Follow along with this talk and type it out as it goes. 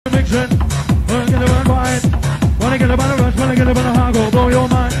vixen. Wanna get about quiet. Wanna get about a rush. Wanna get about a hardcore. Blow your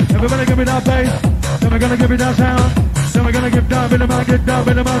mind. Everybody give me that bass. Then we're gonna give me that sound. Then we're gonna get down, get down,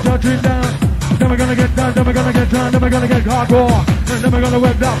 touching down. Then we're gonna get down, then we're gonna get down, then we're gonna get hardcore. And then we're gonna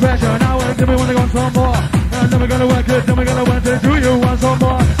work that pressure. Now we wanna go some more. And then we're gonna work it, then we're gonna work it. Do you want some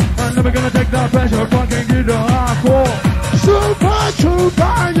more? And then we're gonna take that pressure, fucking get the hardcore. Super,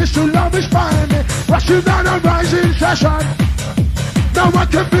 yes, you love is fine. Rushing down a rising session. Now I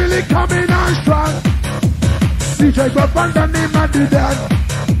can feel it coming on strong. DJ Bob and the name of the dad.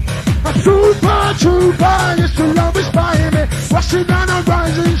 A super, yes, you love is fine. Rushing down a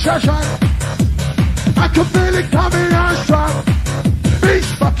rising session. I can feel it coming on strong.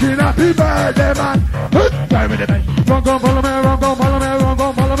 Beast fucking happy birthday, man. Give me the bass. Run, go, follow me, run, go, follow me, run,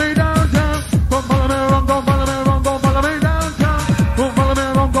 go, follow me downtown. Go, follow me, run, go, follow me, run, go, follow me downtown. Go, follow me,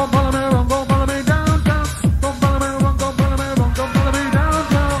 run, go, follow me, run, go, follow me downtown. Go, follow me, run, go, follow me, run, go, follow me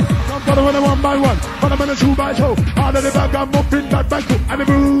downtown. Come follow me one by one, follow me 2 by 2. All of the bag, I'm up in that back, and the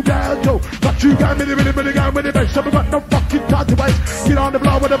move down, Joe. But you got me, got with the bass. So we got no fucking time to waste. Get on the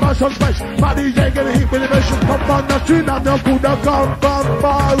blow with the bass on space. My DJ gonna hit with the bass. Come on the street, I'm no good, I'm gone,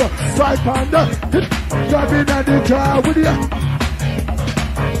 far. Try panda, hit, driving at the car with you.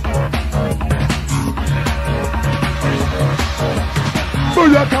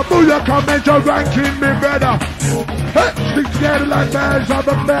 Booyaka, major ranking me better. Hey, stick together like birds, I'm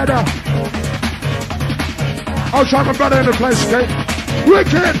a better. I'll try my brother in the place, okay?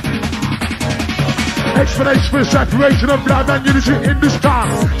 Wicked! Explanation for separation of blood and unity in this time.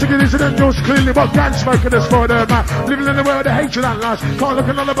 Taking this and yours clearly what can smoking this for them, man. Living in the world of hatred and lust. Can't look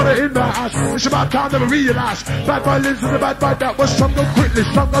another but in the ass. It's about time never realize. Bad violence is a bad bite that was sung on quickly,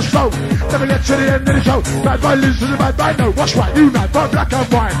 sung on slow. Never get to the end of the show. Bad violence is a bad bite, no. What's right, you man, but black and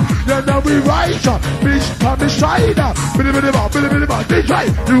white. You know we right, bitch, come beside. Billy, DJ,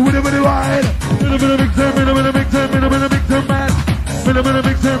 do with it wide. Bit of victim, bit of victim, man. Bit of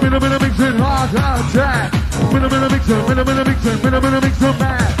victim, hard attack. Bit of victim, man.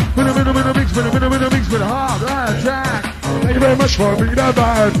 Bit of hard attack. Thank you very much for being that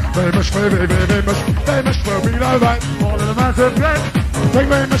bad. Very much for being that bad. All of the massive bread. Thank you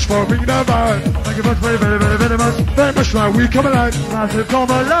very much for being that bad. Thank you very much, very much for we come alive. Massive come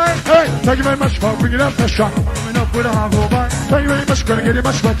alive. Hey, thank you very much for bringing that pressure. Coming up with a hardcore bite. Thank you very much, gonna get it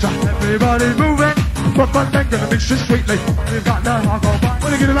much better. Everybody moving. But one thing gonna mix it sweetly. We've got that hardcore bite.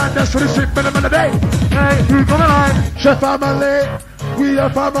 Wanna get around, that's what it's sweet minimum a day. Hey, who come alive? Chef family, we are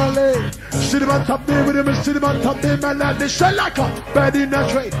family. Sit on top there with him and sit on top there, man. Like they shell like a bed in a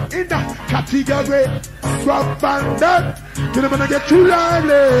tray. In that category, rock bandit. Get him and I get too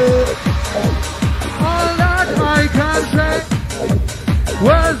lively. All that I can say,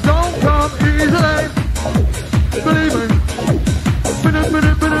 words don't come easily. Believe me. Believe me.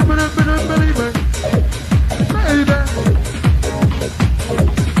 Baby.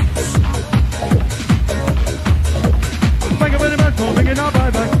 Thank you very much for bringing our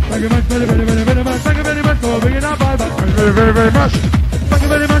bye bye. Thank you very much. Thank you very much for bringing our bye bye. Very much. Thank you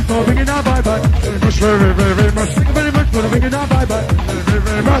very much for bringing our bye bye. Very much. Thank you very much for bringing our bye bye.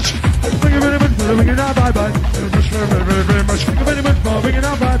 Very much. Thank you very much for bringing our bye bye. Very much. Thank you very much for bringing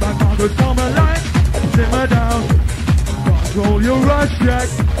our bye bye. Now good come alive. Simmer down. Control your rush, Jack.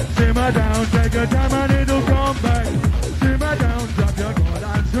 Simmer down.